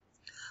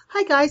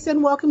Hi guys,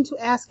 and welcome to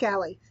Ask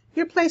Allie,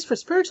 your place for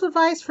spiritual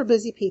advice for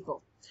busy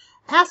people.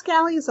 Ask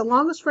Allie is the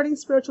longest running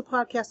spiritual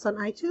podcast on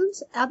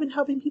iTunes. I've been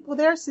helping people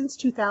there since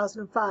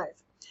 2005.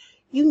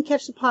 You can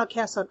catch the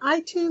podcast on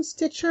iTunes,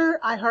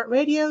 Stitcher,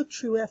 iHeartRadio,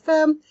 True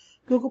FM,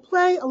 Google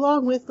Play,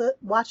 along with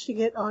watching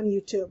it on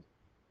YouTube.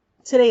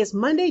 Today is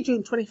Monday,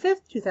 June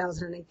 25th,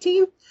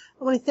 2018.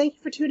 I want to thank you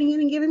for tuning in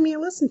and giving me a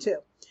listen to.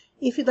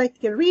 If you'd like to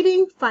get a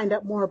reading, find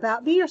out more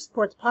about me, or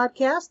support the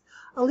podcast,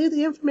 I'll leave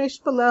the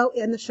information below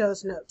in the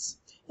show's notes.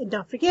 And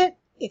don't forget,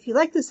 if you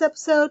like this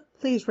episode,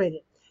 please rate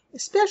it,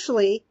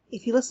 especially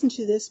if you listen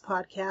to this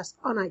podcast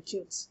on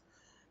iTunes.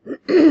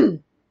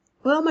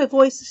 Well, my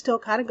voice is still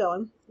kind of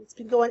going. It's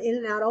been going in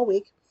and out all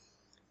week.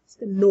 It's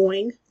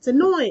annoying. It's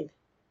annoying.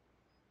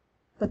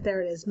 But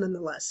there it is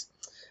nonetheless.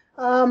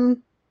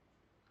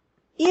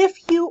 If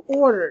you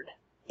ordered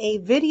a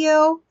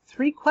video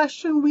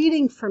 3-question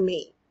reading from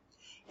me,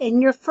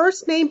 and your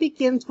first name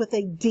begins with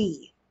a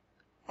D,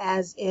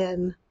 as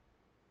in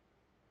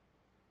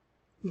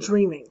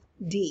dreaming,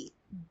 D,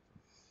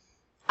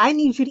 I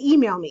need you to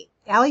email me,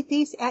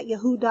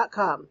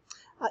 allietheis@yahoo.com.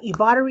 You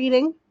bought a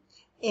reading,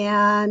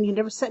 and you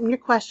never sent me your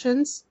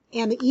questions,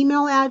 and the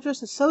email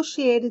address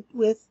associated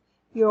with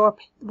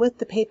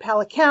the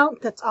PayPal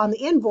account that's on the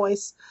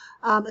invoice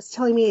is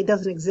telling me it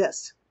doesn't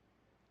exist.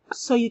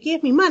 So you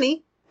gave me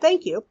money,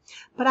 thank you,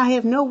 but I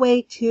have no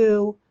way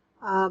to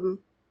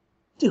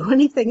do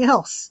anything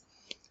else.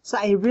 So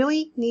I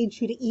really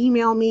need you to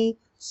email me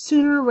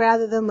sooner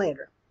rather than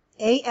later.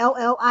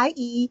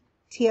 ALLIE,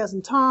 T as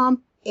in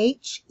Tom,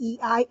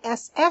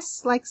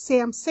 HEISS, like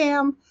Sam,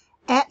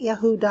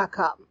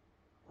 @yahoo.com.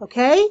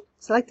 Okay?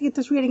 So I'd like to get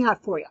this reading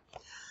out for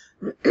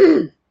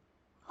you.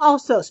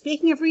 Also,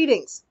 speaking of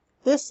readings,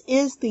 this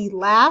is the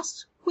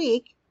last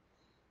week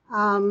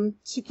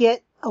to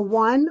get a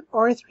 1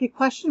 or a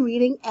 3-question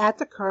reading at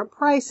the current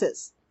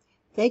prices.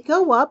 They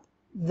go up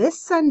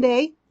this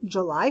Sunday,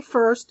 July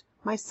 1st,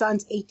 my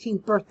son's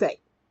 18th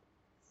birthday.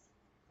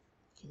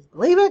 Can you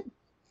believe it?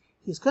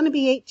 He's going to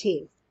be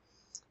 18.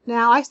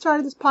 Now, I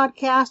started this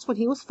podcast when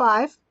he was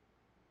 5,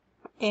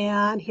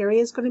 and here he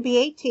is going to be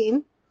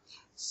 18.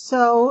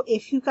 So,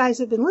 if you guys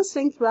have been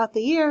listening throughout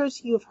the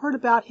years, you have heard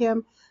about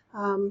him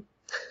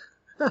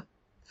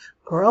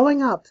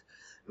growing up.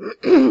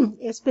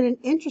 It's been an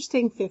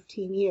interesting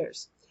 15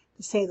 years,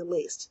 to say the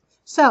least.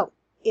 So,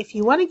 if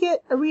you want to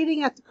get a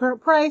reading at the current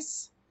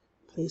price,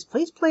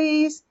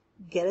 please,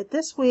 get it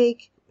this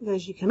week,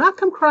 because you cannot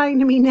come crying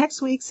to me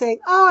next week saying,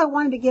 oh, I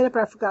wanted to get it,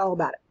 but I forgot all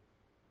about it.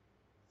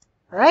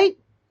 All right?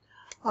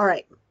 All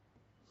right.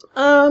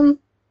 I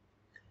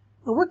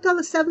worked on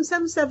the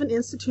 777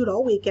 Institute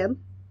all weekend,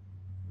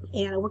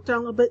 and I worked on it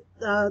a little bit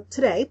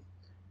today.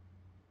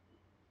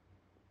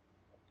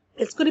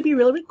 It's going to be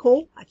really, really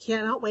cool. I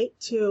cannot wait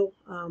to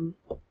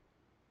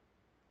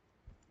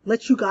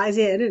let you guys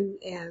in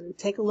and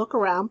take a look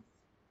around.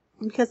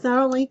 Because not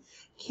only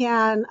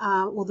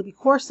will there be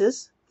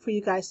courses for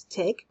you guys to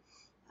take,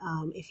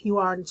 if you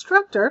are an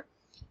instructor,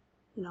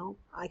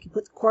 I can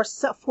put the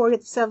courses up for you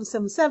at the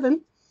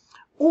 777,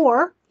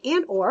 or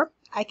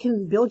I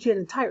can build you an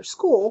entire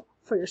school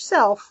for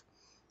yourself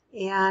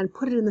and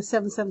put it in the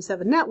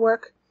 777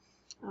 network.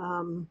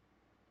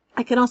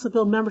 I can also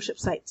build membership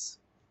sites.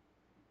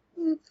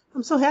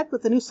 I'm so happy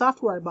with the new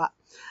software I bought.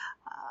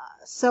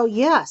 So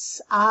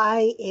yes,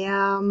 I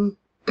am,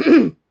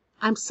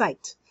 I'm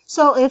psyched.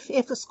 So if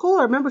a school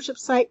or a membership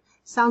site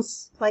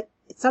sounds like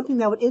it's something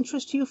that would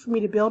interest you for me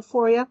to build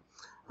for you,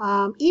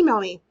 email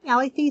me,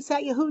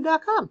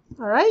 allietheis@yahoo.com.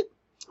 All right?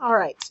 All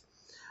right.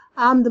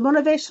 The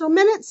Motivational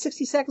Minute,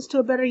 60 Seconds to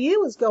a Better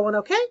You, is going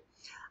okay.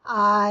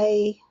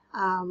 I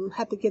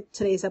had to get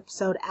today's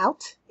episode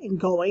out and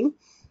going.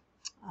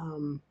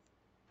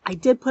 I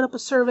did put up a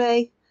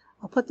survey.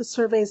 I'll put the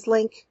survey's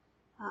link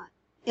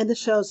in the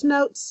show's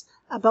notes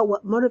about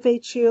what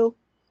motivates you,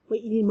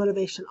 what you need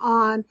motivation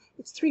on.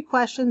 It's 3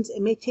 questions.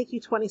 It may take you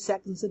 20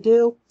 seconds to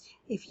do.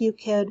 If you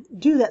could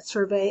do that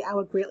survey, I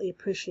would greatly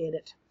appreciate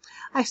it.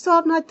 I still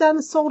have not done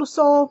the Soul to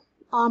Soul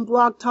on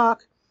Blog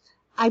Talk.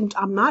 I'm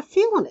not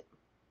feeling it.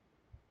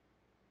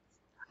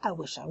 I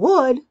wish I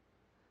would,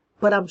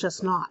 but I'm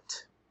just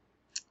not.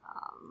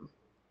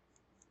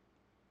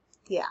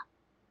 Yeah,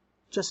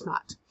 just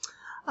not.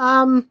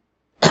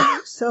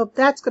 So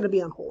that's going to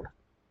be on hold.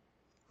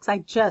 Because I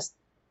just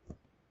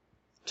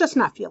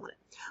not feeling it.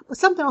 But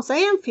something else I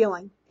am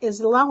feeling is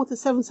that along with the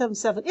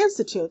 777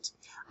 Institute,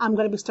 I'm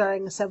going to be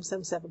starting a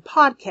 777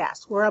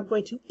 podcast where I'm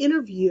going to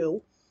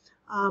interview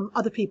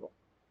other people.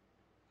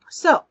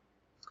 So,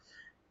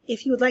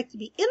 if you would like to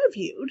be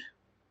interviewed,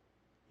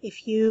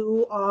 if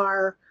you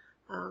are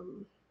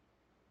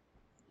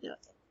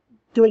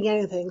doing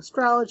anything,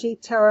 astrology,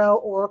 tarot,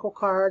 oracle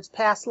cards,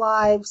 past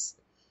lives,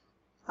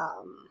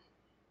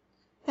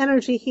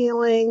 energy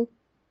healing,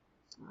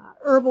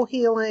 herbal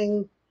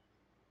healing,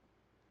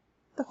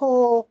 the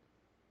whole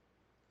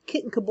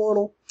kit and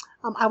caboodle,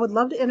 I would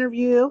love to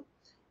interview you.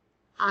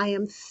 I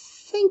was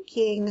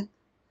thinking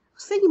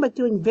about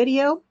doing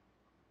video,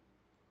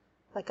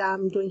 like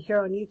I'm doing here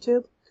on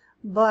YouTube,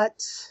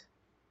 but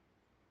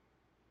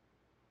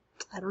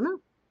I don't know.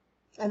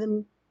 And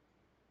then,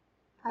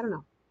 I don't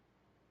know.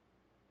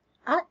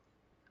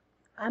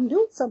 I'm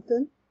doing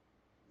something,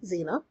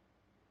 Xena.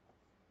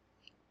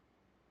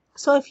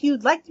 So if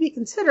you'd like to be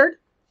considered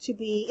to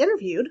be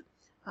interviewed,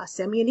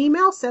 send me an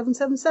email,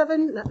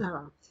 777,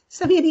 no.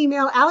 Send me an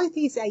email,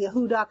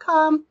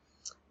 alleythies@yahoo.com,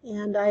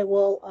 and I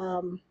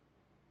will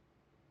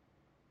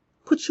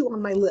put you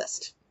on my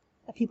list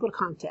of people to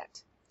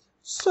contact.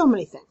 So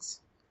many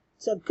things.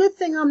 So good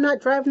thing I'm not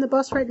driving the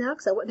bus right now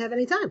because I wouldn't have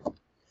any time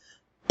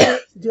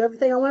to do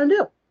everything I want to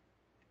do.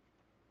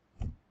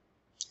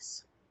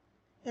 Yes.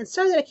 And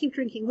sorry that I keep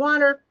drinking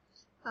water,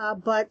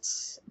 but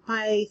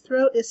my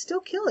throat is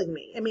still killing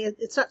me. I mean,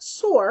 it's not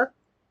sore,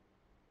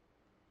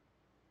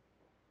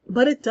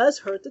 but it does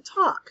hurt to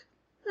talk.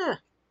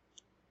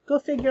 Go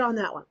figure on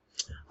that one.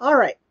 All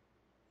right.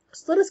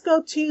 So let us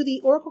go to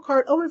the Oracle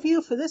card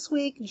overview for this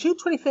week, June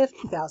 25th,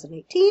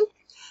 2018.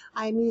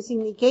 I'm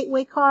using the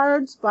Gateway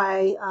cards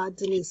by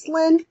Denise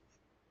Linn.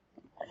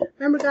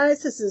 Remember,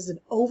 guys, this is an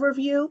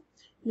overview,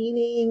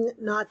 meaning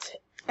not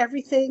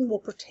everything will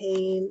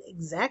pertain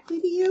exactly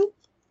to you.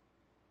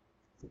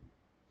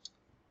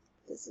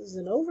 This is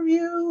an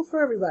overview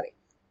for everybody.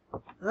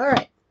 All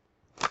right.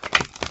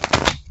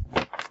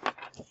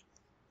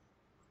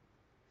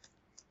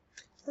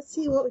 Let's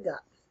see what we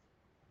got.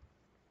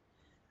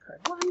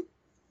 Card 1,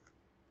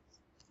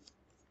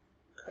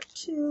 card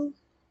 2,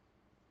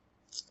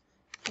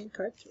 and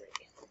card 3.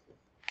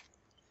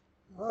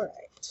 All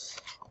right.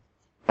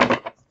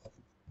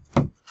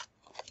 Let's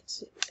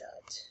see what we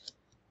got.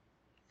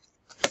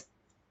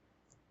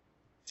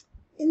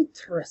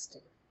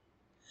 Interesting.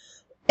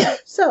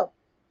 So,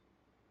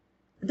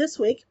 this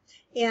week,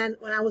 and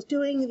when I was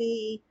doing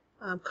the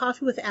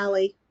Coffee with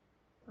Allie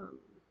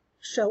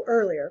show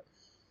earlier,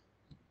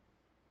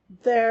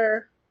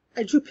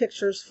 I drew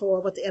pictures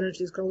for what the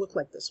energy is going to look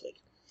like this week.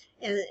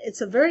 And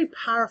it's a very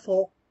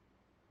powerful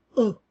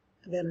of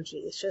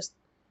energy. It's just,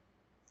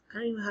 I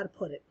don't even know how to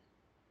put it.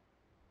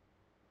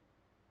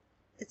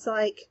 It's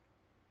like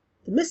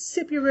the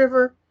Mississippi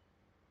River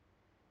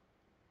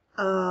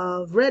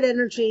of red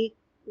energy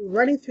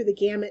running through the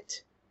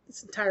gamut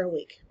this entire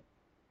week.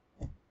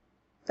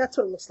 That's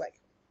what it looks like.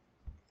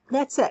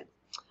 That said,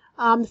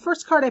 the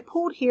first card I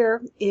pulled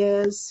here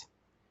is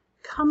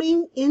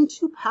Coming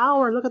into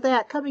Power. Look at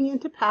that, coming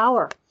into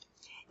power.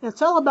 And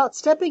it's all about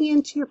stepping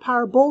into your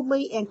power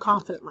boldly and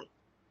confidently.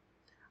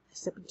 I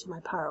step into my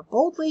power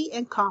boldly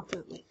and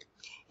confidently.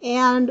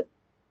 And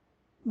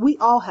we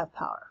all have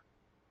power.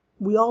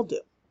 We all do.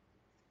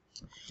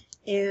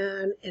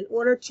 And in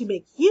order to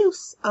make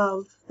use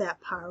of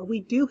that power,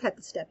 we do have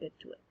to step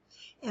into it.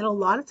 And a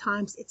lot of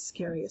times it's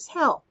scary as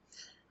hell.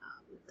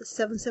 The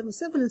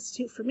 777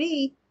 Institute, for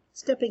me,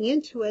 stepping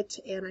into it,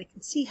 and I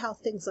can see how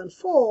things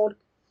unfold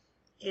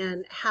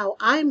and how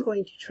I'm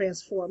going to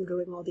transform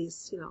during all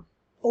these,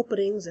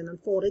 openings and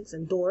unfoldings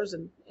and doors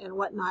and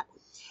whatnot.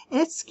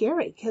 And it's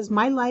scary because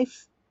my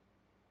life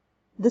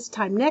this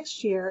time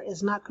next year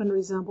is not going to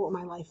resemble what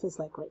my life is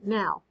like right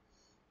now.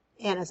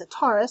 And as a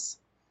Taurus,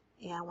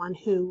 and one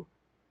who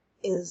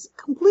is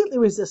completely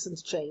resistant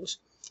to change,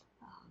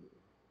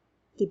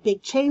 the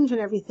big change and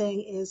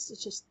everything is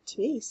just, to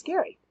me,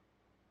 scary.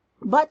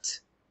 But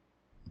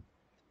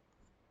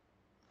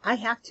I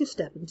have to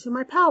step into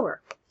my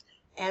power,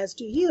 as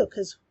do you,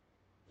 because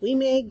we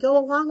may go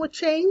along with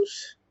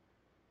change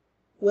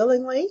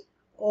willingly,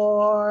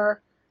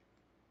 or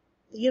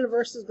the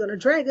universe is going to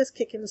drag us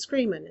kicking and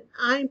screaming. And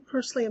I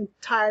personally am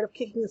tired of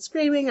kicking and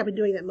screaming. I've been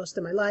doing that most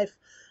of my life.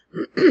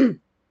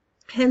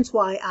 Hence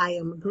why I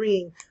am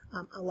agreeing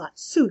a lot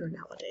sooner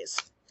nowadays.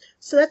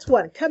 So that's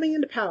 1, coming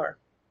into power.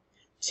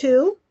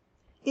 2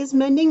 is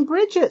mending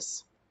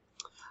bridges.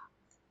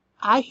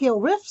 I heal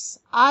rifts.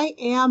 I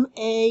am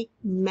a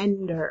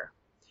mender.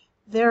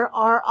 There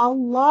are a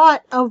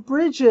lot of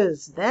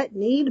bridges that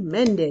need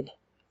mended.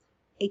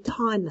 A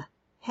ton.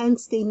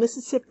 Hence the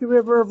Mississippi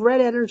River of red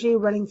energy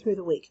running through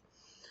the week.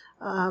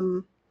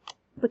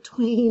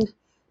 Between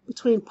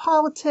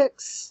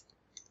politics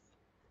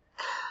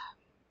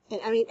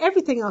and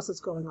everything else that's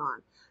going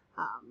on.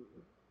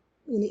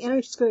 And the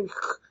energy is going to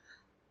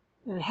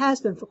be, and it has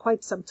been for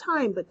quite some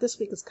time, but this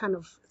week it's kind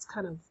of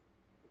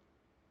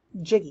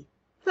jiggy.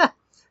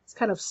 It's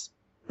kind of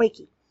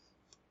spiky.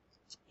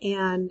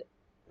 And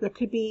there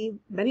could be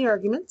many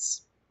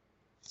arguments.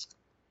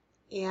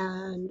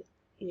 And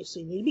so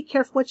you need to be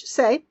careful what you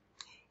say.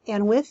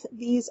 And with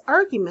these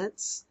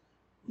arguments,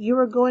 you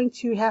are going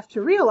to have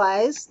to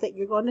realize that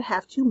you're going to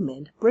have to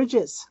mend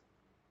bridges.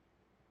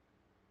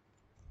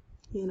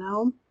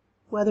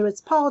 Whether it's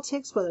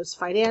politics, whether it's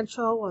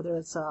financial, whether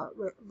it's a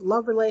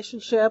love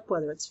relationship,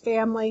 whether it's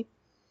family,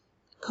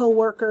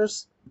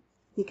 co-workers,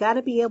 you got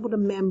to be able to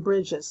mend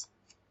bridges.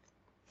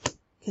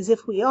 Because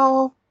if we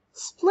all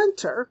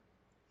splinter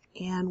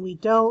and we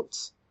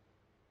don't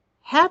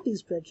have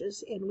these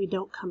bridges and we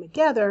don't come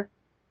together,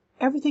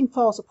 everything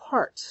falls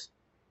apart.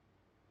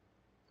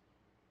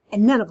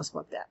 And none of us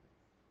want that.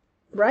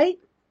 Right?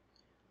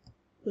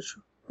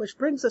 Which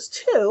brings us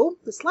to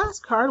this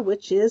last card,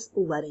 which is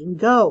letting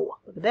go.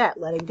 Look at that,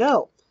 letting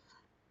go.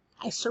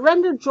 I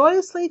surrender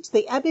joyously to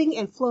the ebbing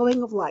and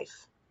flowing of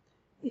life,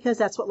 because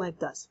that's what life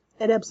does.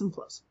 It ebbs and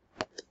flows,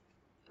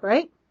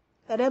 right?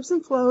 It ebbs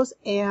and flows,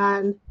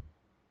 and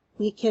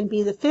we can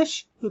be the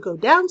fish who go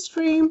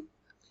downstream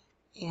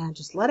and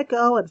just let it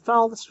go and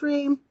follow the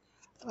stream,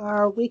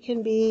 or we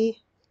can be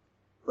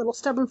little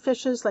stubborn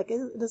fishes, like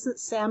isn't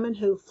salmon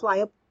who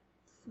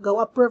go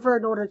upriver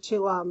in order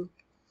to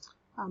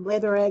lay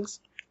their eggs,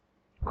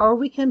 or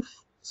we can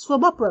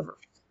swim upriver,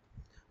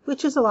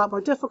 which is a lot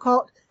more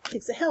difficult,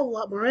 takes a hell of a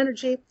lot more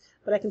energy,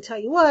 but I can tell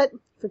you what,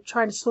 if you're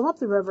trying to swim up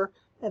the river,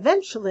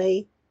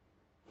 eventually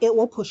it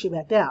will push you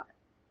back down.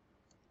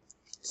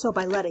 So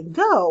by letting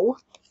go,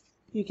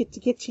 you get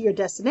to your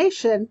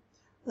destination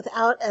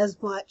without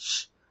as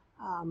much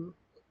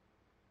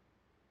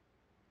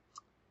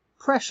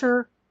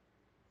pressure,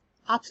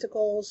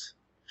 obstacles,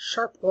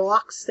 sharp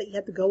rocks that you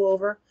have to go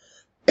over.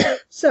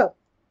 So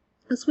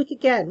this week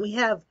again, we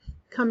have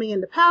coming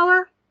into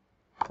power,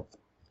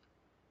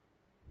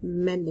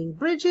 mending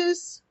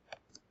bridges,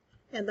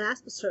 and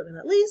last but certainly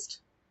not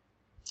least,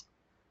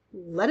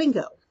 letting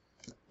go.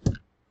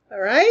 All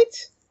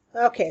right?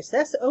 Okay, so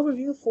that's the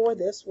overview for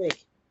this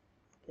week.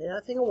 Get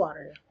another thing of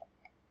water here.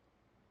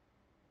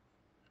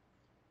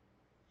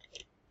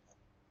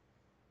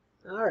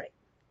 All right.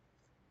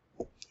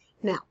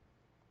 Now,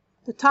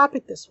 the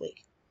topic this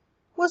week.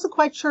 Wasn't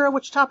quite sure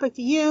which topic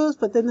to use,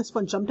 but then this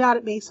one jumped out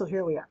at me, so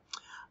here we are.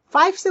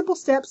 5 simple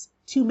steps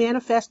to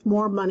manifest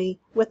more money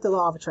with the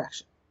law of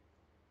attraction.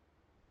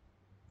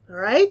 All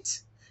right?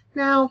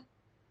 Now,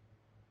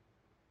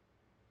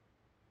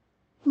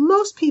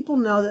 most people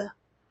know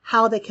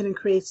how they can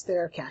increase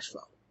their cash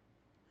flow.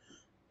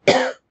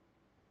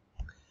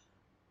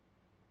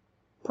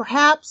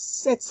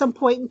 Perhaps at some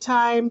point in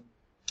time,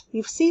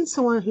 you've seen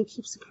someone who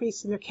keeps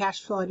increasing their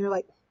cash flow, and you're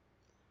like,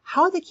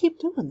 how do they keep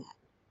doing that?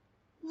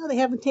 You know, they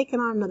haven't taken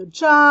on another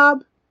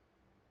job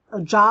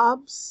or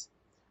jobs,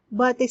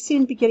 but they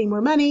seem to be getting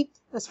more money.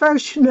 As far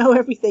as you know,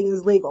 everything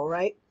is legal,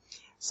 right?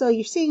 So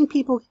you're seeing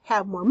people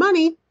have more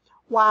money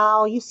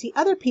while you see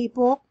other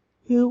people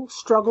who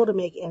struggle to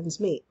make ends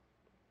meet.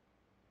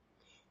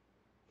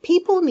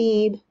 People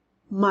need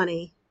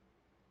money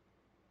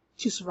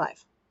to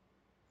survive.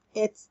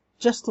 It's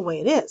just the way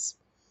it is.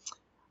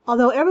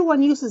 Although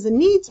everyone uses and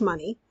needs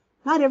money,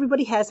 not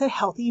everybody has a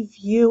healthy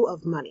view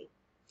of money.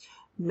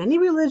 Many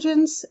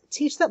religions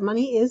teach that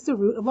money is the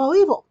root of all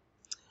evil.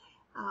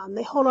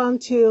 They hold on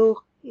to,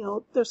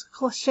 there's a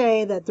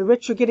cliche that the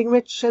rich are getting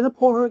rich and the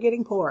poor are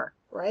getting poorer,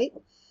 right?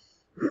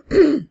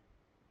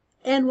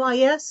 And while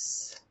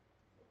yes,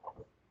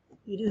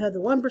 you do have the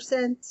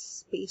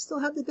 1%, but you still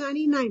have the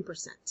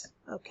 99%,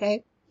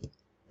 okay?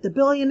 The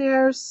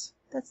billionaires,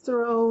 that's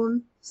their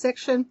own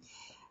section,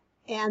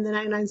 and the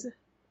 99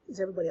 is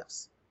everybody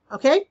else,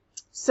 okay?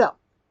 So,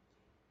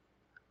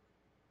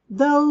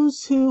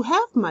 those who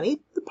have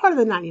money, the part of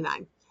the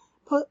 99,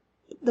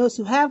 those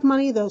who have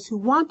money, those who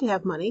want to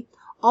have money,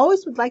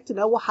 always would like to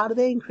know, well, how do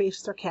they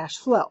increase their cash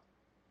flow,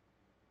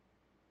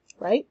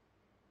 right?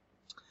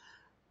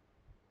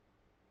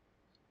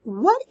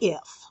 What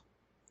if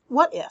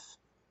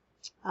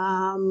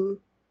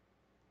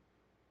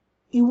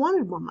you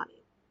wanted more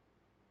money,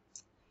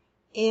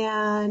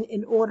 and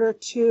in order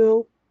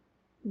to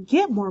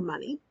get more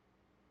money,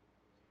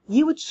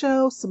 you would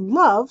show some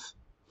love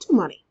to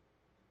money?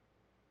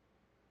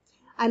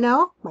 I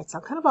know, might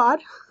sound kind of odd,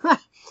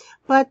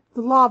 but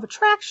the law of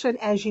attraction,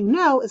 as you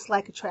know, is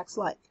like attracts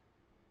like.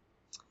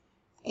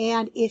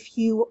 And if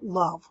you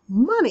love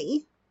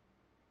money,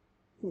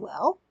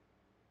 well,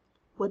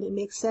 wouldn't it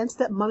make sense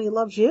that money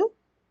loves you?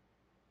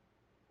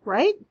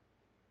 Right?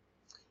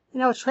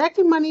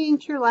 Attracting money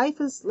into your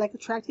life is like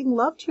attracting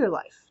love to your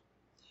life.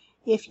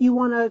 If you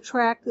want to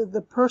attract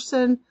the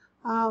person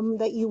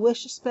that you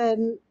wish to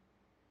spend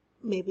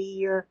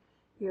maybe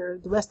the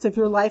rest of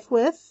your life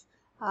with,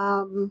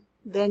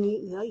 then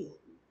you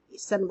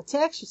send them a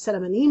text, you send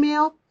them an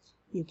email,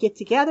 you get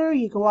together,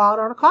 you go out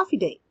on a coffee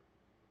date.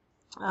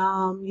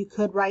 You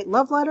could write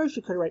love letters,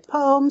 you could write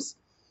poems,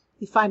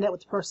 you find out what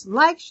the person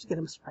likes, you get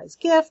them a surprise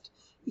gift,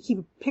 you keep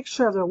a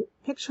picture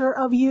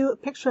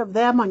of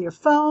them on your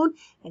phone,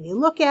 and you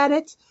look at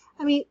it.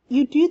 I mean,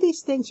 you do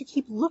these things, you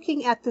keep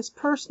looking at this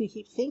person, you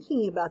keep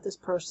thinking about this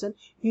person,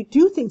 you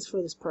do things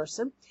for this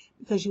person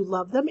because you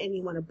love them and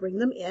you want to bring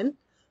them in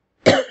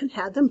and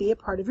have them be a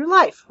part of your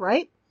life,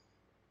 right?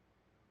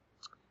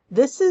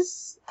 This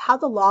is how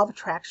the law of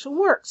attraction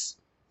works.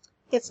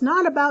 It's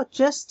not about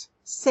just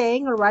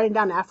saying or writing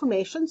down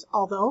affirmations,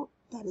 although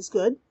that is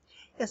good.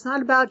 It's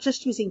not about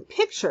just using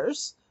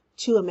pictures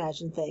to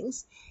imagine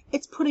things.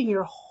 It's putting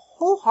your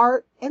whole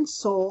heart and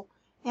soul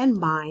and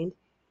mind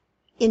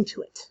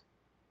into it,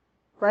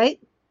 right?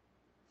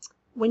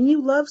 When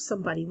you love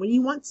somebody, when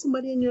you want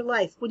somebody in your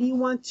life, when you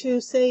want to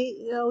say,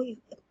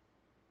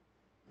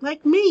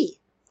 like me.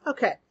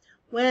 Okay,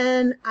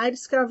 when I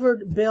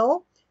discovered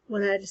Bill,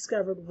 when I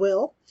discovered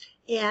Will,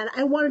 and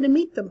I wanted to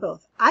meet them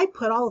both, I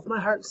put all of my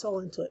heart and soul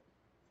into it.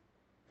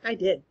 I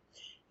did.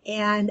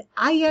 And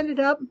I ended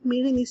up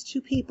meeting these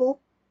two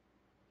people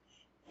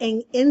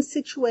in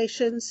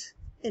situations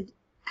and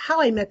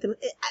how I met them.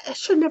 I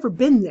should have never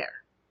been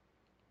there.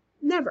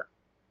 Never.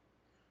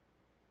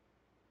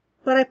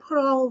 But I put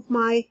all of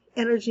my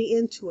energy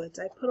into it.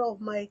 I put all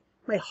of my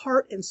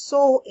heart and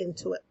soul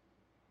into it.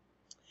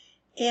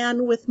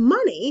 And with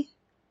money,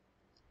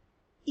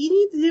 you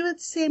need to do it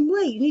the same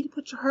way. You need to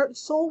put your heart and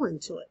soul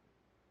into it.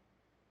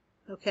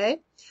 Okay?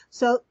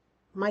 So,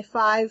 my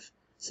 5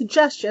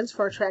 suggestions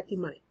for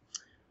attracting money.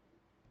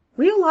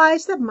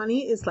 Realize that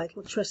money is like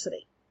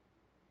electricity.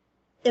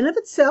 In of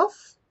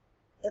itself,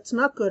 it's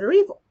not good or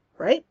evil,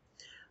 right?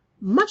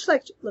 Much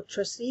like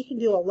electricity, you can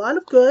do a lot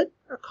of good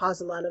or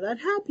cause a lot of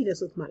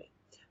unhappiness with money.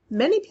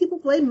 Many people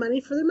blame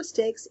money for their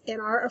mistakes and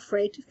are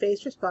afraid to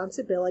face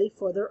responsibility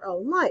for their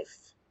own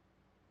life.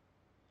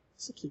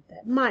 So keep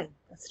that in mind.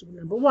 That's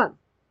number 1.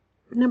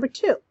 Number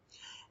 2,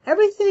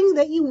 everything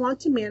that you want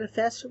to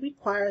manifest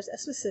requires a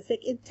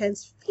specific,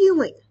 intense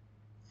feeling.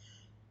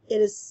 It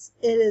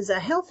is a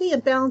healthy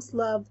and balanced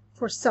love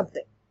for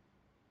something.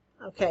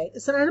 Okay,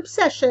 it's not an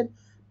obsession.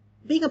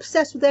 Being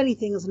obsessed with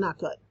anything is not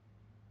good.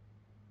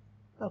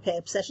 Okay,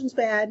 obsession's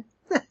bad.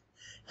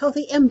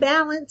 Healthy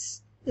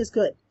imbalance is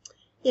good.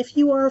 If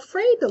you are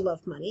afraid to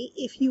love money,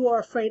 if you are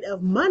afraid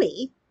of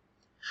money,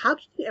 how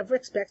can you ever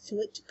expect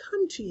it to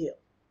come to you?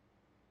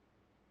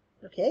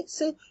 Okay,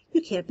 so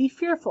you can't be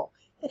fearful.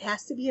 It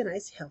has to be a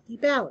nice, healthy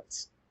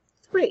balance.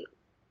 3,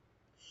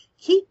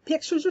 keep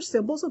pictures or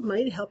symbols of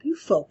money to help you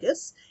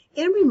focus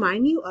and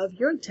remind you of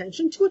your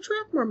intention to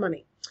attract more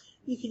money.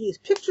 You can use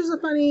pictures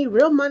of money,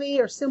 real money,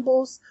 or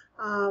symbols,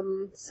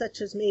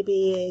 such as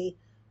maybe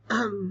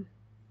a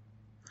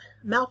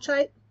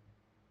malachite,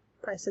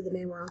 probably said the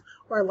name wrong,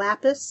 or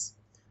lapis.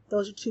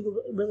 Those are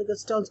 2 really good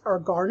stones, or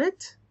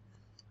garnet.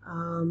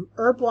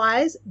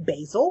 Herb-wise,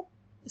 basil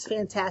is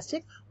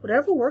fantastic.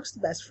 Whatever works the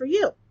best for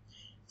you.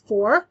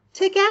 4,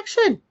 take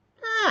action.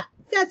 You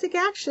gotta take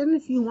action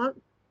if you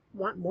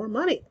want more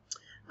money.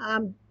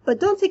 But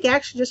don't take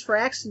action just for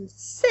action's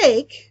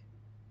sake.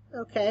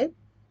 Okay?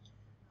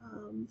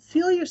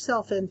 Feel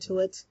yourself into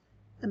it.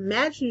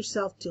 Imagine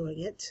yourself doing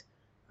it.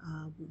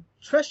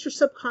 Trust your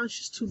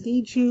subconscious to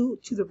lead you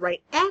to the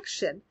right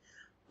action.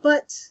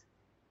 But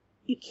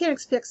you can't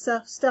expect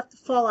stuff to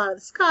fall out of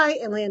the sky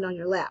and land on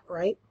your lap,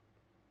 right?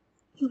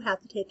 You have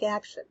to take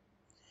action.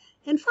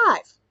 And 5,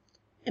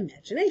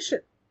 imagination.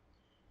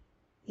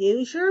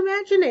 Use your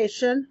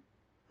imagination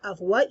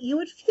of what you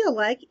would feel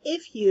like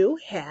if you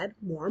had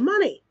more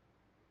money.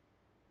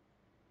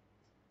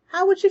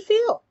 How would you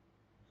feel?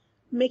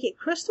 Make it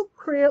crystal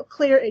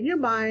clear in your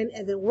mind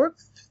and then work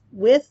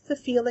with the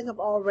feeling of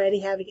already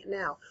having it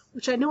now,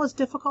 which I know is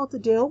difficult to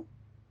do.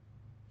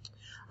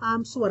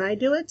 So when I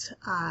do it,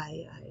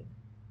 I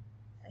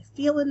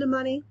feel into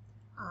money.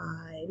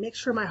 I make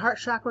sure my heart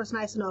chakra is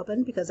nice and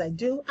open because I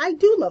do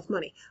love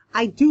money.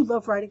 I do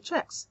love writing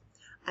checks.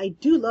 I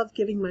do love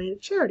giving money to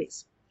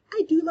charities.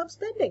 I do love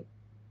spending.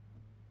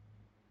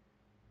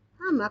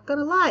 I'm not going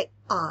to lie.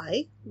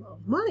 I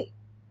love money.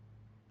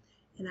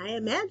 And I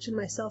imagine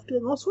myself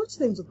doing all sorts of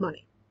things with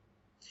money.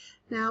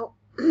 Now,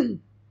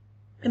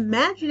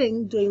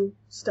 imagining doing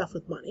stuff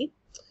with money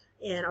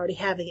and already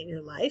having it in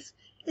your life,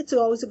 it's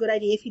always a good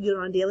idea if you do it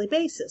on a daily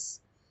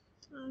basis.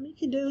 You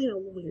can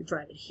do, when you're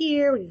driving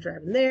here, when you're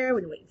driving there,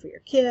 when you're waiting for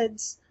your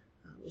kids,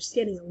 you're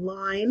standing in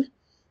line.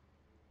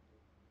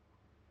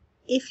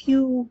 If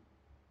you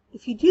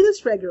do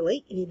this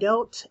regularly and you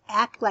don't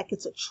act like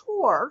it's a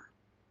chore,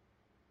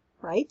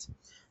 right,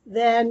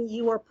 then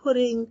you are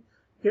putting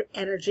your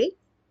energy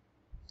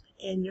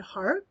and your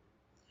heart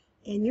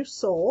and your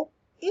soul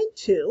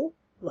into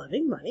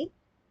loving money,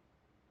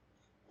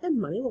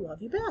 and money will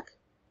love you back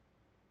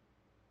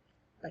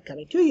by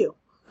coming to you.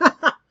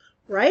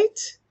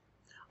 Right?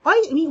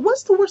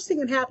 What's the worst thing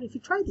that can happen if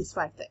you try these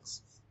 5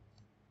 things?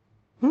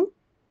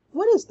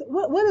 What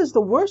is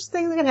the worst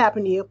thing that can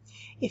happen to you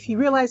if you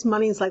realize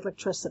money is like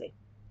electricity?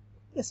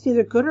 It's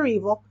neither good or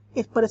evil,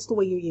 but it's the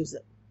way you use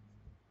it.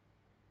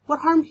 What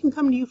harm can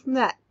come to you from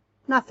that?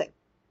 Nothing.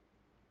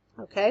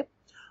 Okay?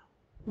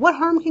 What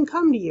harm can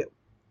come to you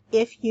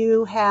if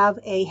you have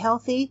a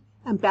healthy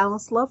and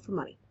balanced love for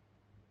money?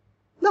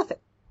 Nothing.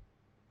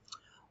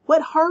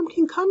 What harm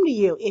can come to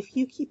you if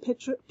you keep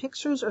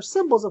pictures or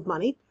symbols of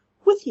money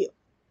with you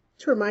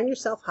to remind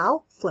yourself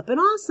how flippin'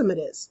 awesome it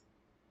is?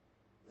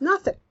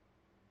 Nothing.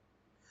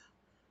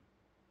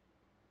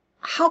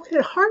 How can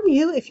it harm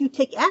you if you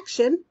take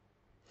action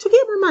to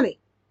get more money?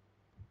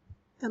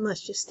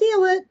 Unless you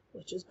steal it,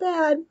 which is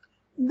bad,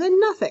 then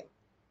nothing.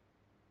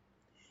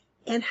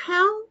 And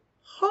how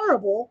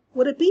horrible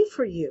would it be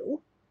for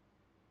you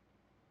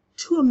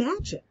to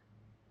imagine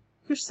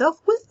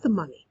yourself with the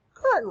money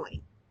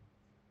currently?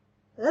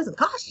 It doesn't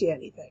cost you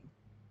anything,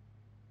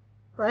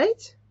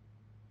 right?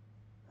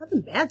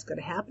 Nothing bad's going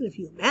to happen if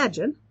you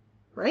imagine,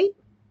 right?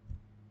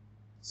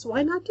 So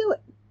why not do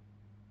it?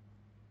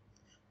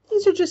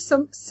 These are just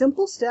some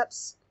simple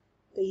steps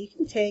that you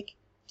can take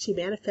to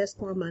manifest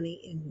more money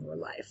in your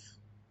life.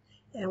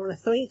 And I want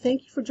to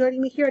thank you for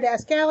joining me here at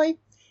Ask Allie.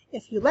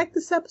 If you like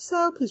this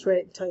episode, please rate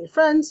it and tell your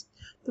friends.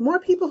 The more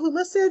people who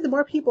listen, the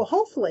more people,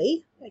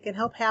 hopefully, I can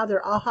help have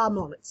their aha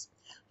moments.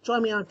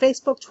 join me on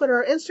Facebook, Twitter,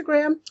 or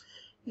Instagram.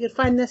 You can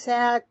find this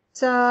at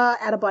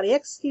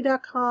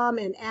outofbodyextasy.com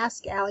and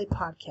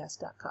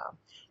askallipodcast.com.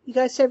 You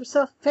guys have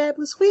yourself a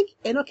fabulous week,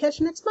 and I'll catch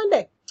you next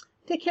Monday.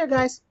 Take care,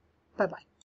 guys. Bye-bye.